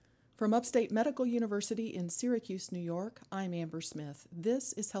From Upstate Medical University in Syracuse, New York, I'm Amber Smith.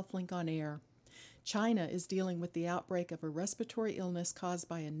 This is HealthLink on Air. China is dealing with the outbreak of a respiratory illness caused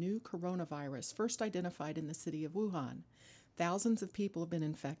by a new coronavirus, first identified in the city of Wuhan. Thousands of people have been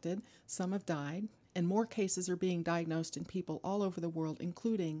infected, some have died, and more cases are being diagnosed in people all over the world,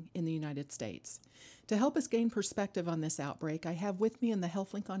 including in the United States. To help us gain perspective on this outbreak, I have with me in the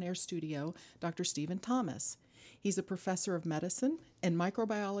HealthLink on Air studio Dr. Stephen Thomas. He's a professor of medicine and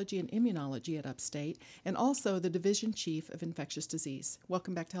microbiology and immunology at Upstate, and also the division chief of infectious disease.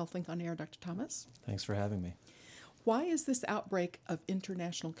 Welcome back to HealthLink on Air, Dr. Thomas. Thanks for having me. Why is this outbreak of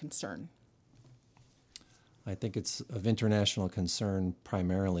international concern? I think it's of international concern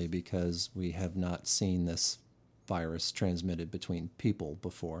primarily because we have not seen this virus transmitted between people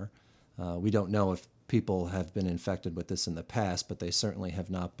before. We don't know if people have been infected with this in the past, but they certainly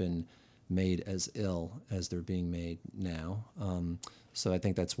have not been made as ill as they're being made now. So I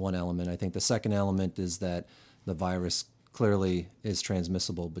think that's one element. I think the second element is that the virus clearly is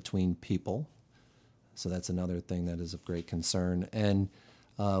transmissible between people. So that's another thing that is of great concern. And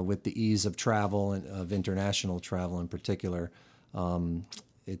with the ease of travel and of international travel in particular,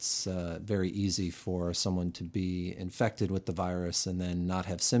 it's very easy for someone to be infected with the virus and then not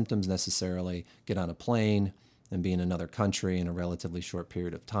have symptoms necessarily, get on a plane and be in another country in a relatively short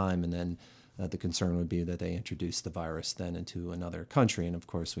period of time. And then the concern would be that they introduce the virus then into another country. And of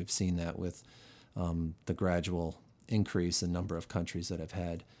course, we've seen that with the gradual increase in number of countries that have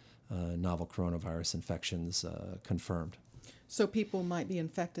had novel coronavirus infections confirmed. So people might be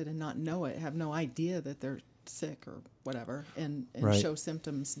infected and not know it, have no idea that they're sick or whatever, and Right. show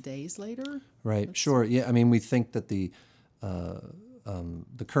symptoms days later? Right, sure. Yeah, I mean, we think that the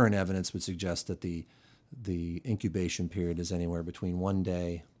current evidence would suggest that the incubation period is anywhere between 1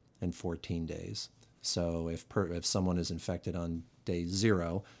 day and 14 days. So if someone is infected on day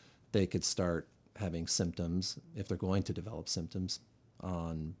 0, they could start having symptoms, if they're going to develop symptoms,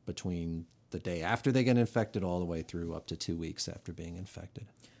 on between the day after they get infected all the way through up to 2 weeks after being infected.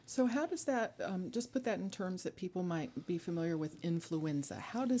 So how does that, just put that in terms that people might be familiar with influenza.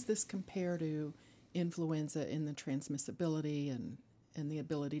 How does this compare to influenza in the transmissibility and the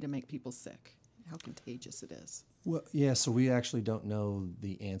ability to make people sick? How contagious it is? Well, yeah, so we actually don't know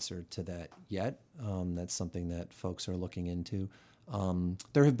the answer to that yet. That's something that folks are looking into.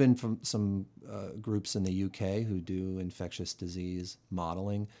 There have been some groups in the UK who do infectious disease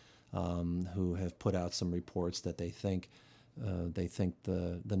modeling, who have put out some reports that they think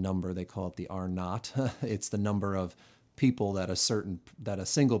the number, they call it the R naught. It's the number of people that a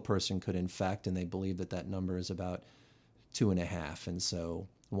single person could infect, and they believe that number is about 2.5. And so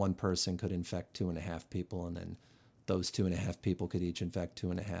one person could infect 2.5 people, and then those 2.5 people could each infect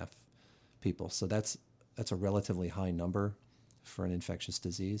 2.5 people. So that's a relatively high number for an infectious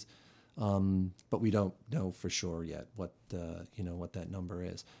disease. But we don't know for sure yet what that number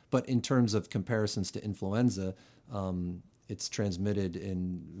is. But in terms of comparisons to influenza, it's transmitted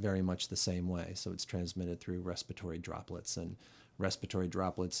in very much the same way. So it's transmitted through respiratory droplets, and respiratory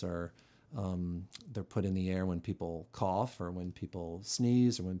droplets are they're put in the air when people cough or when people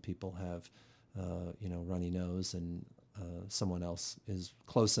sneeze or when people have runny nose, and someone else is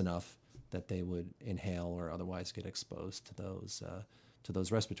close enough that they would inhale or otherwise get exposed to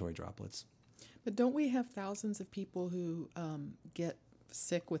those respiratory droplets. But don't we have thousands of people who get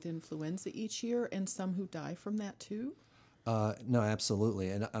sick with influenza each year, and some who die from that too? No, absolutely,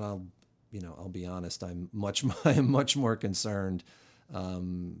 and I'll be honest. I'm much more concerned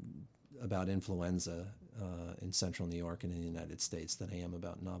about influenza in central New York and in the United States than I am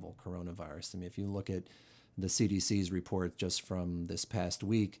about novel coronavirus. I mean, if you look at the CDC's report just from this past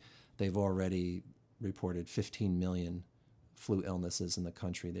week, they've already reported 15 million flu illnesses in the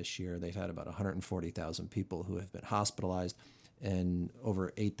country this year. They've had about 140,000 people who have been hospitalized, and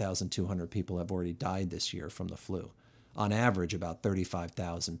over 8,200 people have already died this year from the flu. On average, about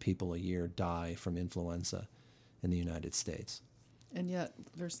 35,000 people a year die from influenza in the United States. And yet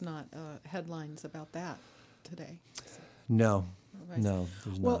there's not headlines about that today. No, Right. no,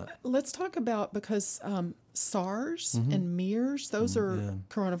 there's Well, not. let's talk about, because SARS and MERS, those are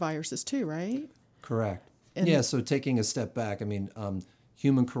coronaviruses too, right? Correct. And yeah, so taking a step back, I mean,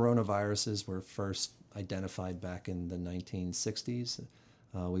 human coronaviruses were first identified back in the 1960s.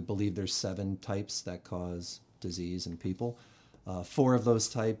 We believe there's 7 types that cause disease in people. 4 of those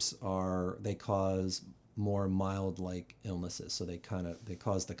types they cause more mild-like illnesses, so they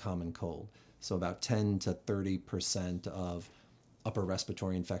cause the common cold. So about 10 to 30% of upper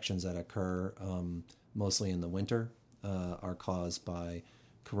respiratory infections that occur, mostly in the winter, are caused by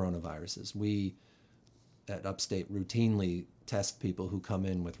coronaviruses. We at Upstate routinely test people who come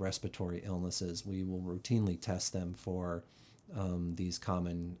in with respiratory illnesses. We will routinely test them for these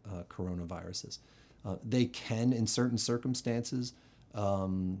common coronaviruses. They can, in certain circumstances,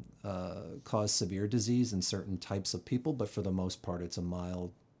 cause severe disease in certain types of people, but for the most part, it's a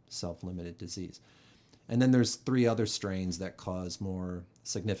mild, self-limited disease. And then there's 3 other strains that cause more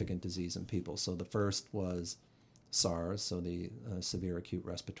significant disease in people. So the first was SARS, so the severe acute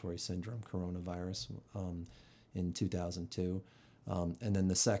respiratory syndrome coronavirus in 2002. And then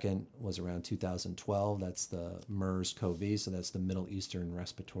the second was around 2012. That's the MERS-CoV, so that's the Middle Eastern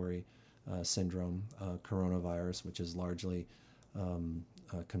Respiratory Syndrome coronavirus, which is largely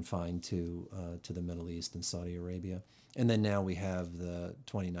confined to the Middle East and Saudi Arabia. And then now we have the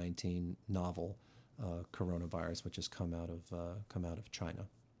 2019 novel coronavirus, which has come out of China.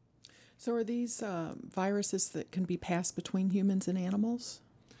 So are these viruses that can be passed between humans and animals?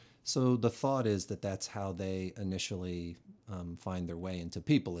 So the thought is that that's how they initially find their way into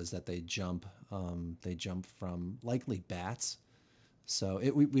people, is that they jump from likely bats. So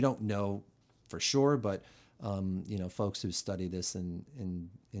we don't know for sure, but folks who study this in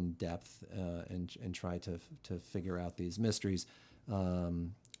depth and try to figure out these mysteries,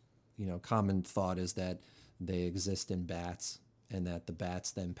 common thought is that they exist in bats, and that the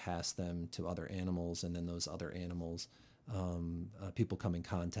bats then pass them to other animals, and then those other animals, people come in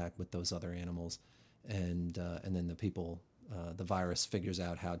contact with those other animals, and then the virus figures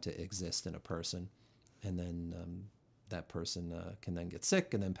out how to exist in a person, and then that person can then get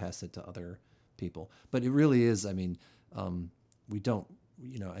sick and then pass it to other people. But it really is, I think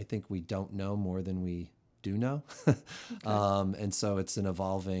we don't know more than we do know. Okay. And so it's an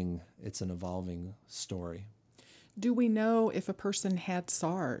evolving story. Do we know if a person had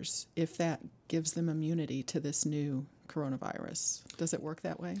SARS, if that gives them immunity to this new coronavirus? Does it work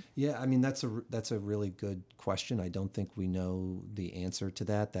that way? Yeah, that's a really good question. I don't think we know the answer to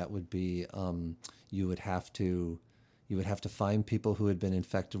that. That would be you would have to find people who had been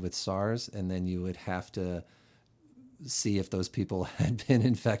infected with SARS, and then you would have to see if those people had been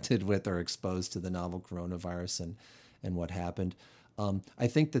infected with or exposed to the novel coronavirus and what happened. I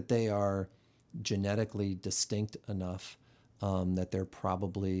think that they are genetically distinct enough that there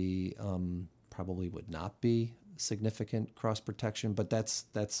probably would not be significant cross protection, but that's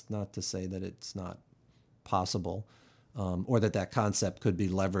not to say that it's not possible, or that concept could be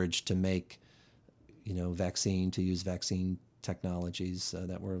leveraged to make use vaccine technologies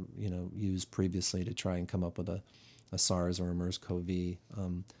that were used previously to try and come up with a SARS or a MERS-CoV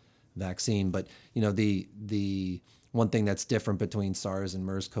vaccine. But the one thing that's different between SARS and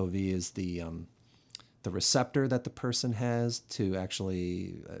MERS-CoV is the receptor that the person has to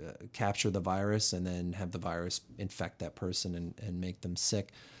actually capture the virus and then have the virus infect that person and make them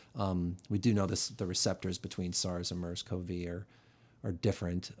sick. We do know the receptors between SARS and MERS-CoV are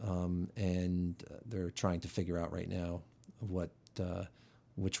different, and they're trying to figure out right now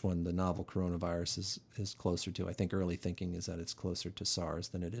which one the novel coronavirus is closer to. I think early thinking is that it's closer to SARS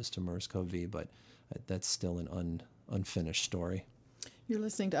than it is to MERS-CoV, but that's still an unfinished story. You're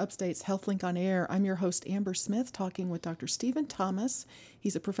listening to Upstate's HealthLink on Air. I'm your host, Amber Smith, talking with Dr. Stephen Thomas.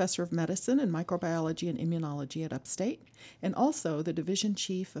 He's a professor of medicine and microbiology and immunology at Upstate, and also the division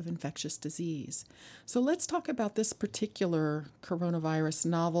chief of infectious disease. So let's talk about this particular coronavirus,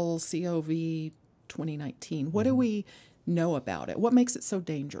 novel CoV 2019. What do we know about it? What makes it so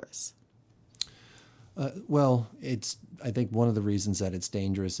dangerous? I think one of the reasons that it's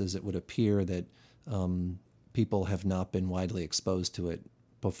dangerous is it would appear that people have not been widely exposed to it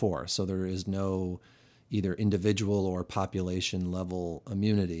before. So there is no either individual or population level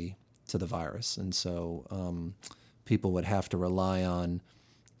immunity to the virus. And so people would have to rely on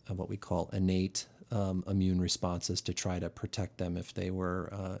what we call innate immune responses to try to protect them if they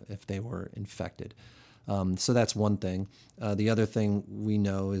were infected. So that's one thing. The other thing we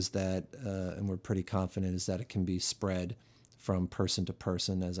know is that, and we're pretty confident, is that it can be spread from person to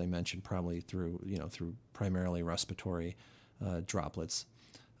person, as I mentioned, probably through primarily respiratory droplets.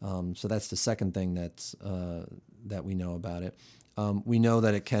 So that's the second thing that we know about it. We know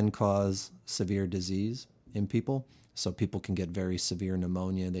that it can cause severe disease in people. So people can get very severe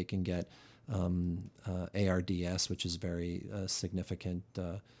pneumonia. They can get ARDS, which is very significant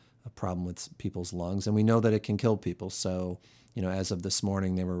a problem with people's lungs. And we know that it can kill people. So, as of this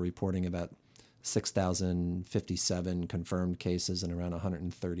morning, they were reporting about 6,057 confirmed cases and around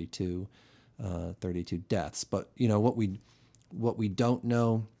 132 deaths. But what we don't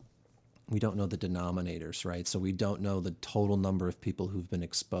know, we don't know the denominators, right? So we don't know the total number of people who've been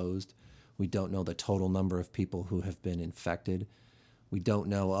exposed. We don't know the total number of people who have been infected. We don't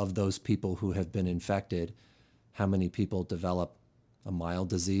know, of those people who have been infected, how many people develop a mild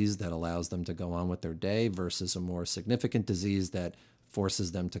disease that allows them to go on with their day versus a more significant disease that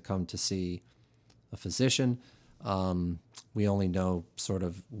forces them to come to see a physician. We only know sort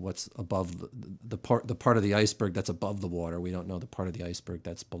of what's above the part of the iceberg that's above the water. We don't know the part of the iceberg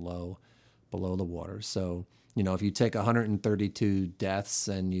that's below the water. So, if you take 132 deaths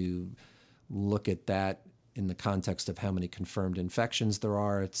and you look at that in the context of how many confirmed infections there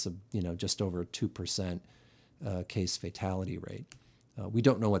are, it's just over a 2% case fatality rate. We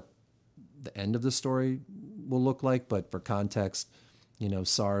don't know what the end of the story will look like, but for context,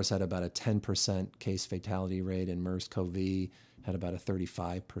 SARS had about a 10% case fatality rate, and MERS-CoV had about a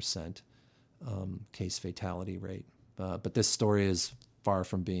 35% case fatality rate. But this story is far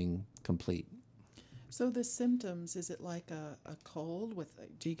from being complete. So the symptoms, is it like a cold?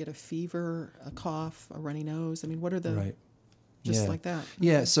 Do you get a fever, a cough, a runny nose? I mean, what are the, right. just like that?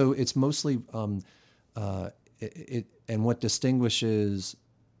 Yeah, Okay. so it's mostly, and what distinguishes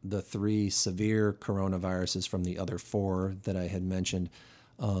the 3 severe coronaviruses from the other 4 that I had mentioned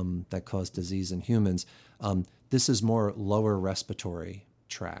that cause disease in humans, this is more lower respiratory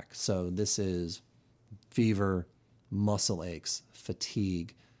tract. So this is fever, muscle aches,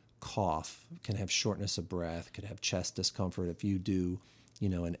 fatigue, cough, can have shortness of breath, could have chest discomfort. If you do,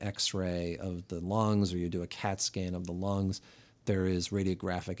 an x-ray of the lungs or you do a CAT scan of the lungs, there is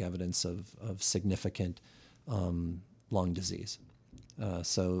radiographic evidence of significant lung disease.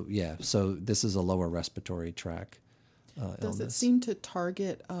 So this is a lower respiratory tract Does illness. it seem to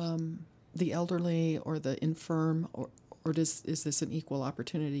target the elderly or the infirm, or is this an equal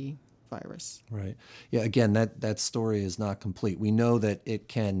opportunity virus? Right. Yeah, again, that story is not complete. We know that it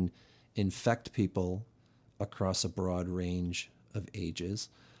can infect people across a broad range of ages.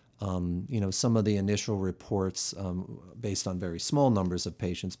 Some of the initial reports, based on very small numbers of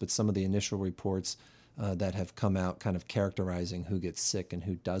patients, but some of the initial reports that have come out kind of characterizing who gets sick and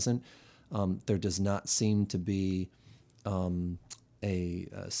who doesn't, there does not seem to be a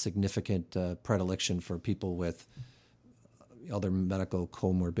significant predilection for people with other medical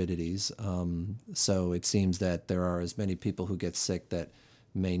comorbidities. So it seems that there are as many people who get sick that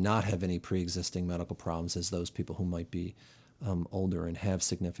may not have any pre-existing medical problems as those people who might be older and have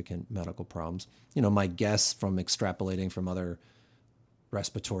significant medical problems. My guess from extrapolating from other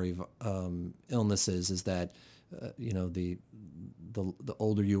respiratory illnesses is that the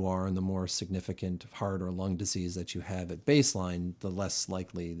older you are and the more significant heart or lung disease that you have at baseline, the less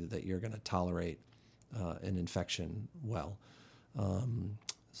likely that you're going to tolerate an infection well.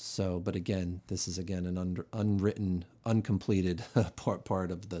 But again, this is an unwritten, uncompleted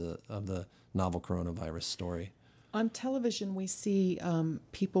part of the novel coronavirus story. On television, we see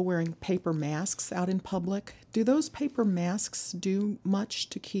people wearing paper masks out in public. Do those paper masks do much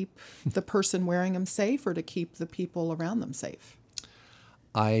to keep the person wearing them safe or to keep the people around them safe?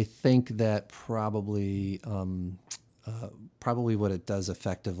 I think that probably what it does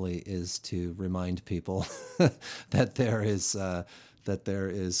effectively is to remind people that there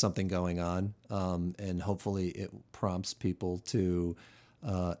is something going on, and hopefully it prompts people to,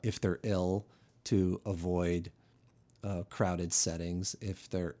 if they're ill, to avoid crowded settings. If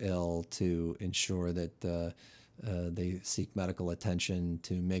they're ill, to ensure that they seek medical attention,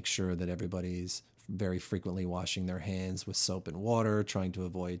 to make sure that everybody's very frequently washing their hands with soap and water, trying to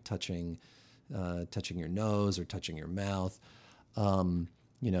avoid touching your nose or touching your mouth.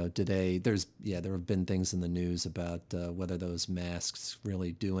 Today there have been things in the news about whether those masks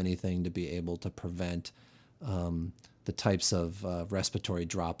really do anything to be able to prevent the types of respiratory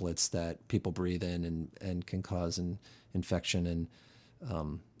droplets that people breathe in and can cause an infection. And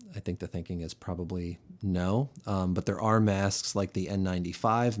I think the thinking is probably no. But there are masks like the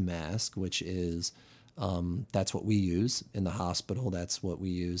N95 mask, which is that's what we use in the hospital. That's what we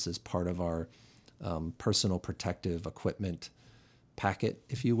use as part of our personal protective equipment packet,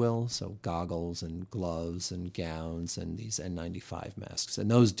 if you will. So goggles and gloves and gowns and these N95 masks.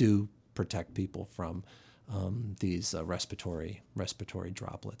 And those do protect people from these respiratory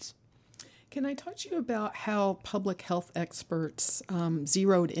droplets. Can I talk to you about how public health experts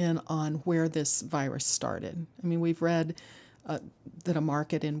zeroed in on where this virus started? I mean, we've read that a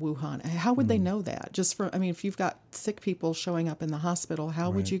market in Wuhan. How would they know that? If you've got sick people showing up in the hospital,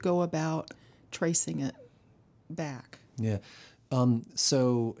 how would you go about tracing it back? Yeah.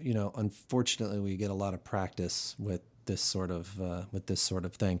 Unfortunately, we get a lot of practice with this sort of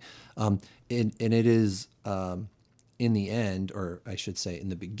thing, and it is in the end, or I should say, in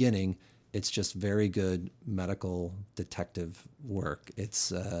the beginning, it's just very good medical detective work.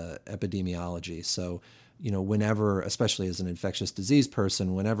 It's epidemiology. So, whenever, especially as an infectious disease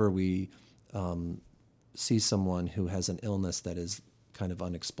person, whenever we see someone who has an illness that is kind of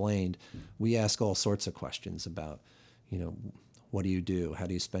unexplained, we ask all sorts of questions about, what do you do? How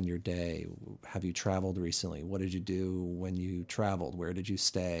do you spend your day? Have you traveled recently? What did you do when you traveled? Where did you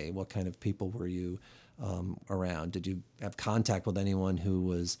stay? What kind of people were you around? Did you have contact with anyone who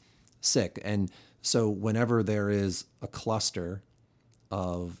was sick? And so whenever there is a cluster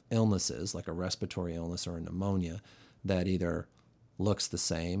of illnesses, like a respiratory illness or a pneumonia, that either looks the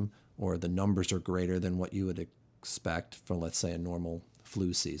same or the numbers are greater than what you would expect for, let's say, a normal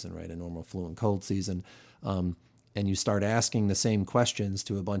flu season, right? A normal flu and cold season. And you start asking the same questions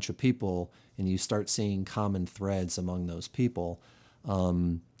to a bunch of people and you start seeing common threads among those people,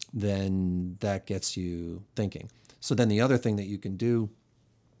 then that gets you thinking. So then the other thing that you can do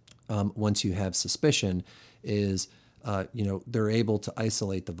once you have suspicion is, they're able to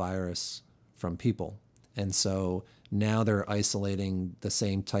isolate the virus from people. And so now they're isolating the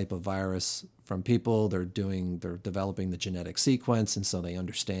same type of virus from people. They're developing the genetic sequence, and so they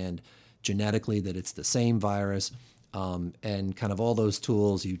understand genetically that it's the same virus, and kind of all those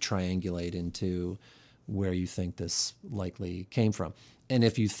tools you triangulate into where you think this likely came from. And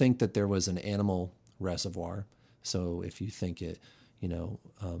if you think that there was an animal reservoir, so if you think it,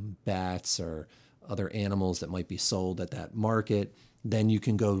 bats or other animals that might be sold at that market, then you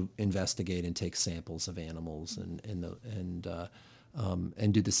can go investigate and take samples of animals and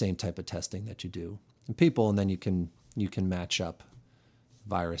do the same type of testing that you do in people, and then you can match up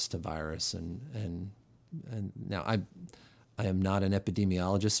virus to virus. And now I am not an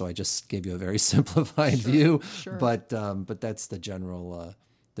epidemiologist, so I just gave you a very simplified view, Sure. But that's the general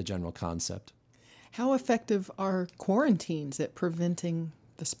concept. How effective are quarantines at preventing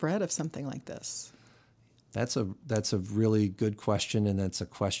the spread of something like this? That's a really good question, and that's a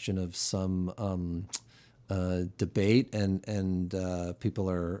question of some debate, and people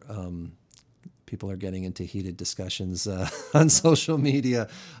are getting into heated discussions on social media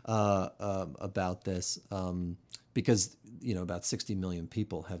about this, because about 60 million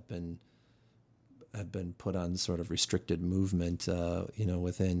people have been put on sort of restricted movement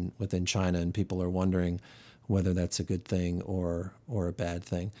within China, and people are wondering whether that's a good thing or a bad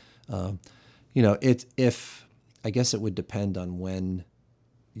thing. I guess it would depend on when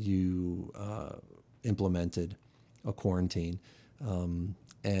you implemented a quarantine. And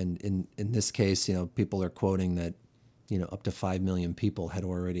in this case, people are quoting that, up to 5 million people had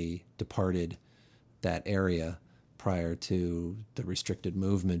already departed that area prior to the restricted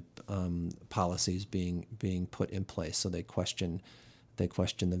movement policies being put in place. So they question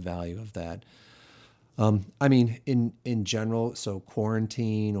the value of that. In general, so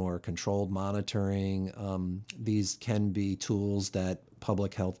quarantine or controlled monitoring, these can be tools that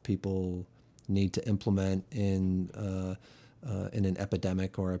public health people need to implement in an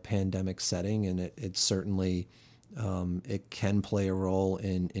epidemic or a pandemic setting, and it certainly it can play a role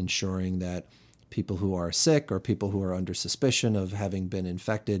in ensuring that people who are sick or people who are under suspicion of having been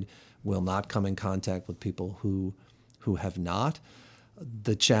infected will not come in contact with people who have not.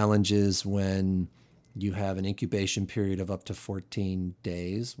 The challenge is when you have an incubation period of up to 14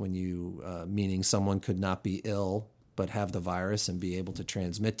 days, when meaning someone could not be ill but have the virus and be able to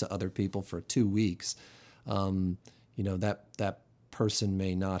transmit to other people for 2 weeks. That person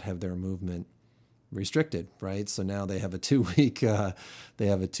may not have their movement restricted, right? So now they have a 2-week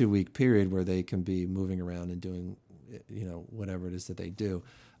period where they can be moving around and doing, whatever it is that they do.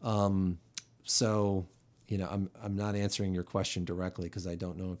 I'm not answering your question directly because I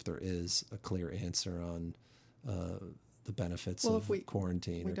don't know if there is a clear answer on the benefits of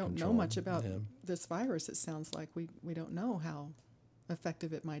quarantine. We don't know much about this virus. It sounds like we don't know how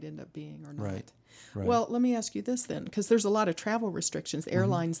effective it might end up being or not. Right. Well, let me ask you this then, because there's a lot of travel restrictions,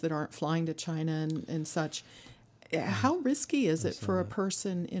 airlines that aren't flying to China and such. How risky is it for a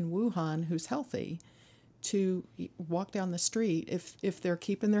person in Wuhan who's healthy to walk down the street if they're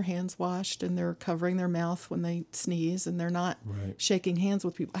keeping their hands washed and they're covering their mouth when they sneeze and they're not shaking hands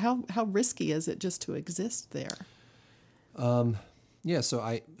with people? How risky is it just to exist there? So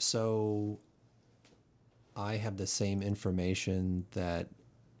I have the same information that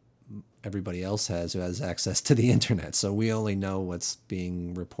everybody else has who has access to the internet. So we only know what's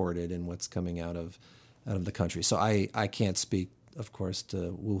being reported and what's coming out of the country. So I can't speak, of course,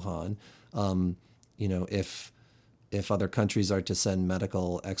 to Wuhan. If other countries are to send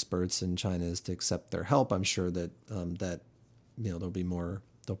medical experts and China is to accept their help, I'm sure that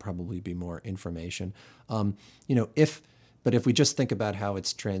there'll probably be more information. But if we just think about how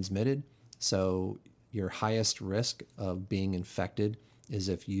it's transmitted, so your highest risk of being infected is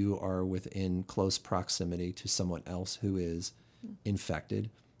if you are within close proximity to someone else who is infected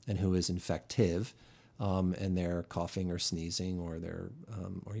and who is infective. and they're coughing or sneezing, or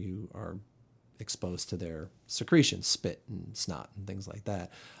or you are exposed to their secretions, spit and snot and things like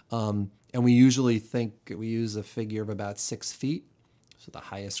that. And we usually we use a figure of about 6 feet. So the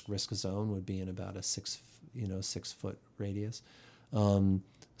highest risk zone would be in about a 6 foot radius.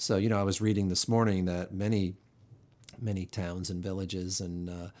 So, I was reading this morning that many towns and villages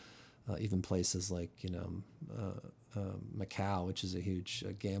and even places like, Macau, which is a huge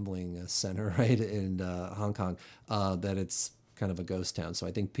gambling center, right, in Hong Kong, that it's kind of a ghost town. So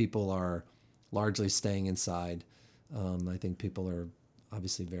I think people are largely staying inside. I think people are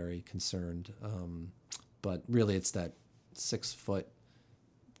obviously very concerned. But really it's that 6 foot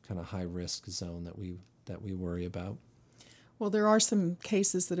kind of high risk zone that we worry about. Well, there are some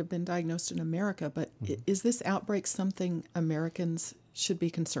cases that have been diagnosed in America, but is this outbreak something Americans should be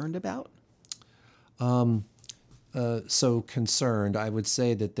concerned about? So concerned, I would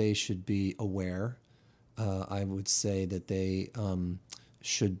say that they should be aware. I would say that they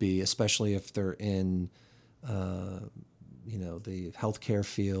should be, especially if they're in, the healthcare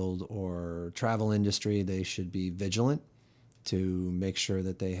field or travel industry, they should be vigilant to make sure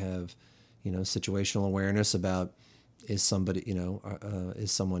that they have, situational awareness about is someone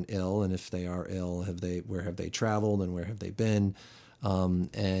ill, and if they are ill, where have they traveled and where have they been?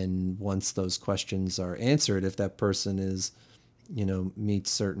 And once those questions are answered, if that person meets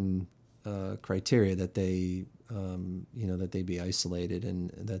certain criteria, that they be isolated,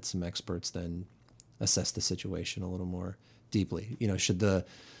 and that some experts then assess the situation a little more deeply. Should the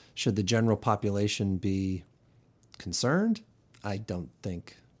general population be concerned? I don't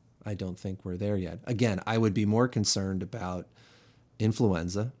think we're there yet. Again, I would be more concerned about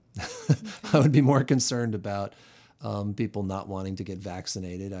influenza. I would be more concerned about people not wanting to get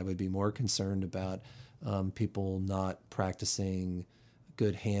vaccinated. I would be more concerned about people not practicing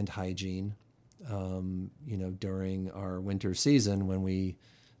good hand hygiene, during our winter season, when we,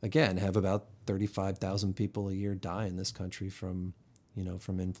 again, have about 35,000 people a year die in this country from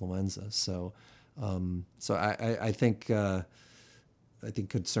influenza. So I think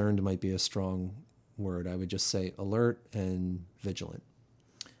concerned might be a strong word. I would just say alert and vigilant.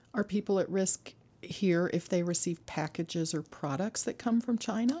 Are people at risk here if they receive packages or products that come from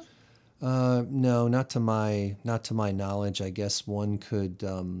China? No, not to my knowledge. I guess one could,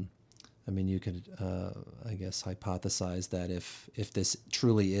 you could, I guess, hypothesize that if this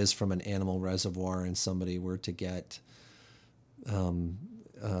truly is from an animal reservoir and somebody were to get,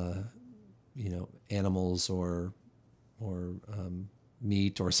 animals or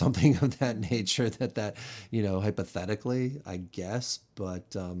meat or something of that nature, that hypothetically, I guess, but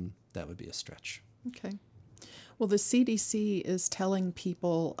that would be a stretch. Okay. Well, the CDC is telling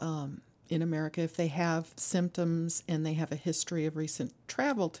people in America, if they have symptoms and they have a history of recent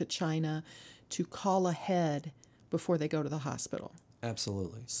travel to China, to call ahead before they go to the hospital.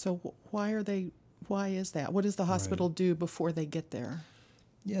 Absolutely. So why is that? What does the hospital do before they get there?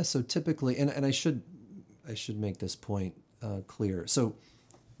 Yeah, so typically, and I should make this point clear. So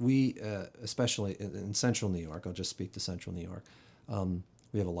we, especially in Central New York, I'll just speak to Central New York,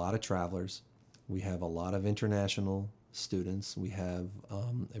 we have a lot of travelers. We have a lot of international students. We have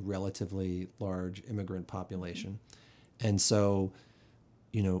a relatively large immigrant population. And so,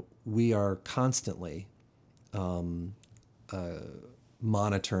 we are constantly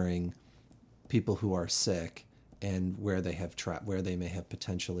monitoring people who are sick and where they have where they may have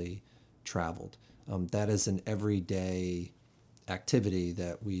potentially traveled. That is an everyday activity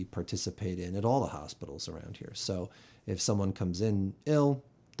that we participate in at all the hospitals around here. So if someone comes in ill,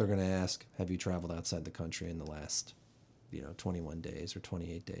 they're going to ask, have you traveled outside the country in the last 21 days or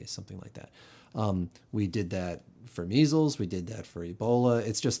 28 days, something like that. We did that for measles. We did that for Ebola.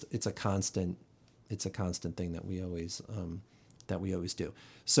 It's a constant thing that we always do.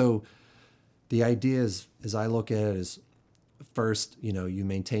 So the idea is, as I look at it, is first, you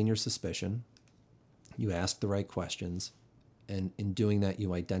maintain your suspicion, you ask the right questions, and in doing that,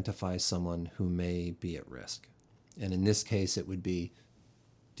 you identify someone who may be at risk. And in this case, it would be,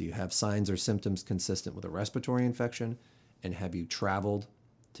 do you have signs or symptoms consistent with a respiratory infection? And have you traveled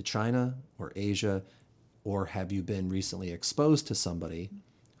to China or Asia, or have you been recently exposed to somebody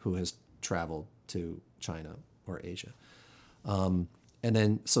who has traveled to China or Asia? And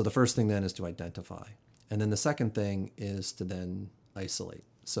then, so the first thing then is to identify. And then the second thing is to then isolate.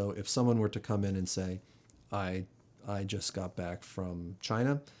 So if someone were to come in and say, I just got back from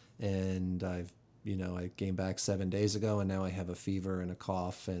China and I came back 7 days ago and now I have a fever and a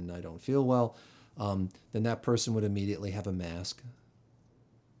cough and I don't feel well, then that person would immediately have a mask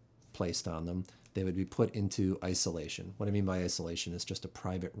placed on them. They would be put into isolation. What I mean by isolation is just a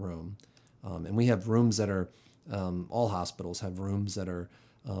private room And we have rooms that are, all hospitals have rooms that are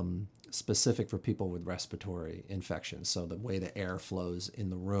specific for people with respiratory infections. So the way the air flows in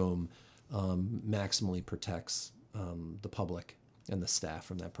the room maximally protects the public and the staff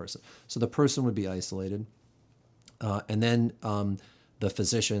from that person. So the person would be isolated. And then the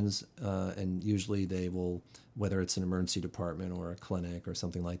physicians, and usually they will, whether it's an emergency department or a clinic or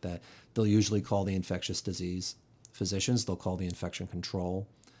something like that, they'll usually call the infectious disease physicians. They'll call the infection control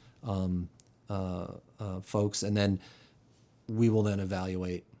folks, and then we will then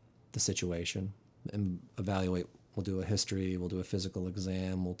evaluate the situation and evaluate. We'll do a history, we'll do a physical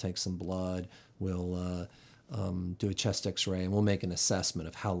exam, we'll take some blood, we'll do a chest x-ray, and we'll make an assessment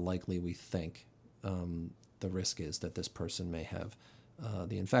of how likely we think the risk is that this person may have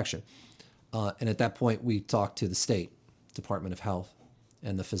the infection. And at that point, we talk to the state Department of Health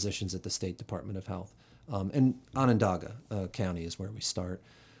and the physicians at the State Department of Health. And Onondaga County is where we start,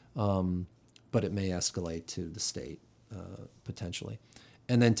 but it may escalate to the state potentially.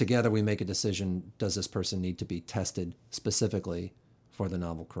 And then together we make a decision, does this person need to be tested specifically for the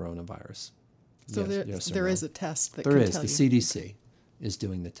novel coronavirus? So there is a test that there can is. tell The you. CDC is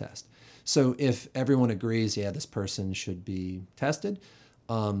doing the test. So if everyone agrees, yeah, this person should be tested,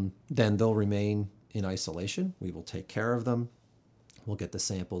 then they'll remain in isolation. We will take care of them. We'll get the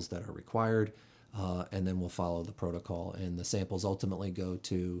samples that are required, and then we'll follow the protocol. And the samples ultimately go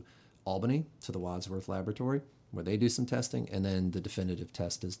to Albany, to the Wadsworth Laboratory, where they do some testing, and then the definitive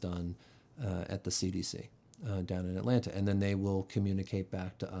test is done at the CDC down in Atlanta. And then they will communicate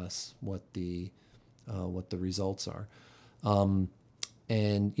back to us what the results are.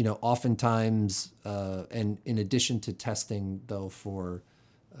 And, oftentimes, and in addition to testing, though, for,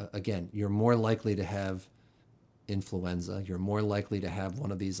 again, you're more likely to have influenza, you're more likely to have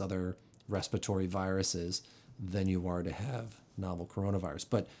one of these other respiratory viruses than you are to have novel coronavirus.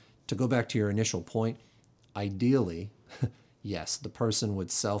 But to go back to your initial point, ideally, yes, the person would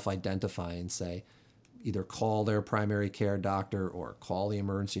self-identify and say, either call their primary care doctor or call the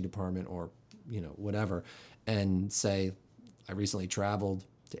emergency department or, whatever, and say, I recently traveled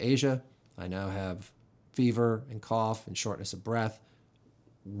to Asia. I now have fever and cough and shortness of breath.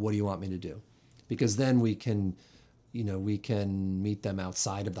 What do you want me to do? Because then we can meet them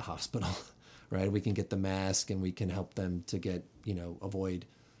outside of the hospital, right? We can get the mask and we can help them to get, avoid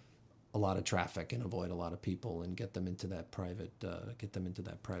a lot of traffic and avoid a lot of people and get them into that private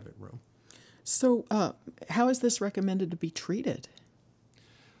room. So how is this recommended to be treated?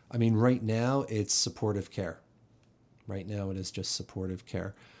 I mean, right now it's supportive care. Right now it is just supportive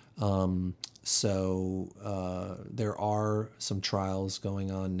care. So there are some trials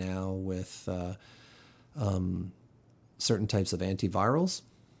going on now with certain types of antivirals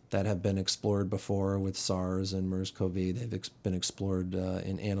that have been explored before with SARS and MERS-CoV. They've been explored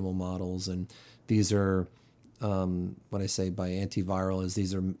in animal models, and these are what I say by antiviral is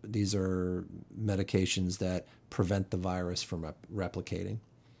these are medications that prevent the virus from replicating.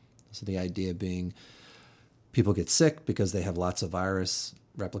 So the idea being, people get sick because they have lots of virus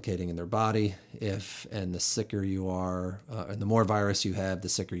replicating in their body. And the sicker you are, and the more virus you have, the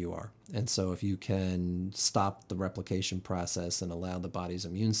sicker you are. And so if you can stop the replication process and allow the body's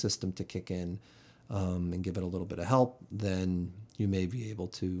immune system to kick in and give it a little bit of help, then you may be able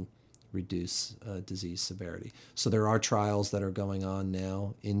to reduce disease severity. So there are trials that are going on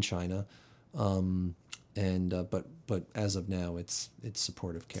now in China. But as of now, it's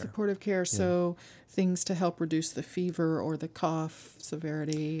supportive care. Supportive care, so things to help reduce the fever or the cough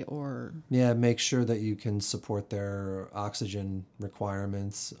severity, or make sure that you can support their oxygen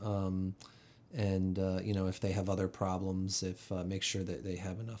requirements, and if they have other problems, make sure that they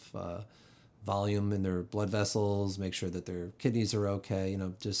have enough volume in their blood vessels, make sure that their kidneys are okay.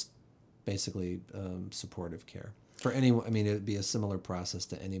 Just basically supportive care for anyone. I mean, it would be a similar process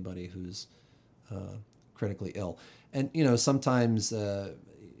to anybody who's critically ill. And, sometimes, in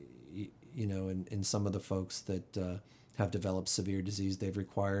some of the folks that have developed severe disease, they've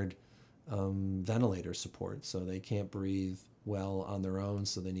required ventilator support. So they can't breathe well on their own,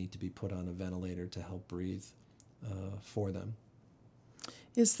 so they need to be put on a ventilator to help breathe for them.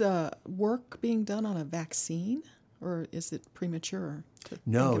 Is the work being done on a vaccine, or is it premature?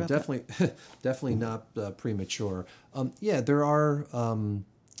 No, definitely not premature. There are...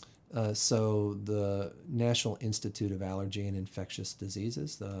 So the National Institute of Allergy and Infectious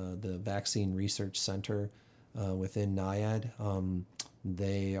Diseases, the Vaccine Research Center within NIAID,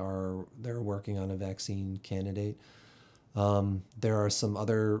 they're working on a vaccine candidate. There are some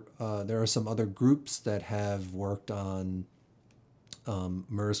other groups that have worked on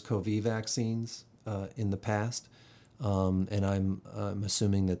MERS-CoV vaccines in the past. And I'm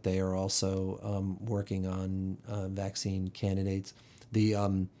assuming that they are also working on vaccine candidates. The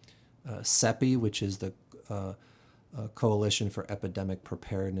CEPI, which is the Coalition for Epidemic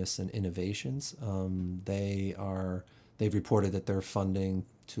Preparedness and Innovations, they've reported that they're funding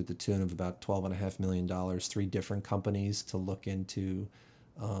to the tune of about $12.5 million, 3 different companies to look into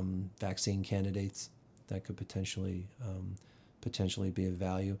vaccine candidates that could potentially be of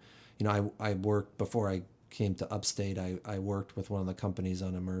value. You know, I worked before I came to Upstate. I worked with one of the companies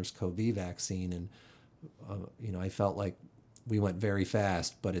on a MERS-CoV vaccine, and you know, I felt like we went very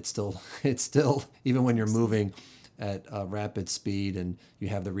fast, but it's still even when you're moving at rapid speed and you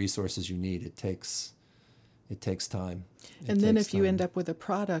have the resources you need, it takes time. And then if you end up with a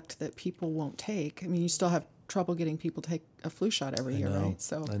product that people won't take, I mean, you still have trouble getting people to take a flu shot every year, right?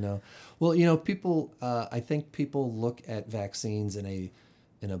 So I know. Well, you know, people. I think people look at vaccines in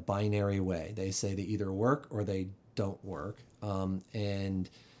a binary way. They say they either work or they don't work. And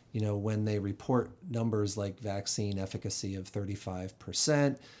you know, when they report numbers like vaccine efficacy of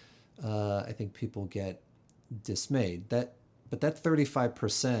 35%, I think people get dismayed. But that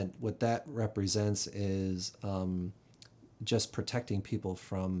 35%, what that represents is just protecting people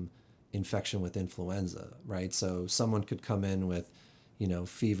from infection with influenza, right? So someone could come in with, you know,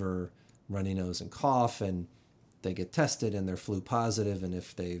 fever, runny nose, and cough, and they get tested and they're flu positive, and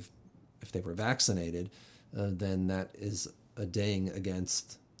if they were vaccinated, then that is a ding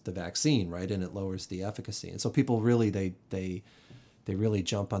against the vaccine, right? And it lowers the efficacy. And so people really they really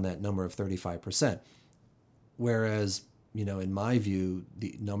jump on that number of 35%. Whereas, you know, in my view,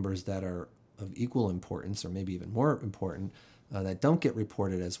 the numbers that are of equal importance, or maybe even more important, that don't get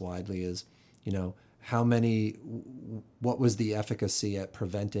reported as widely is, you know, what was the efficacy at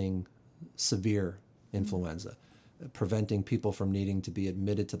preventing severe influenza, preventing people from needing to be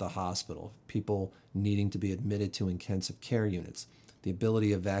admitted to the hospital, people needing to be admitted to intensive care units, the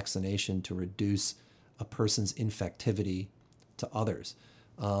ability of vaccination to reduce a person's infectivity to others.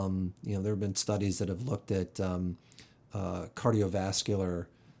 You know, there have been studies that have looked at cardiovascular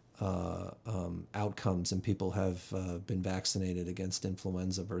outcomes, and people have been vaccinated against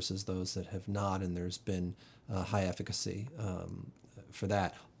influenza versus those that have not, and there's been high efficacy for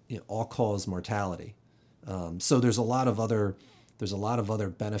that. You know, all-cause mortality. So there's a lot of other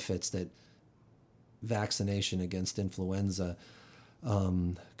benefits that vaccination against influenza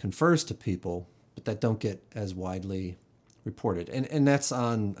confers to people, but that don't get as widely reported. And that's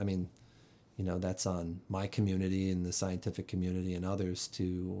on, I mean, you know, that's on my community and the scientific community and others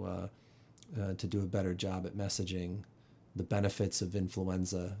to do a better job at messaging the benefits of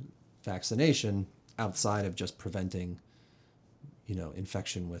influenza vaccination outside of just preventing, you know,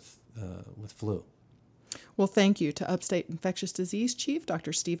 infection with flu. Well, thank you to Upstate Infectious Disease Chief,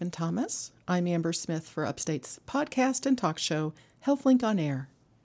 Dr. Stephen Thomas. I'm Amber Smith for Upstate's podcast and talk show, HealthLink on Air.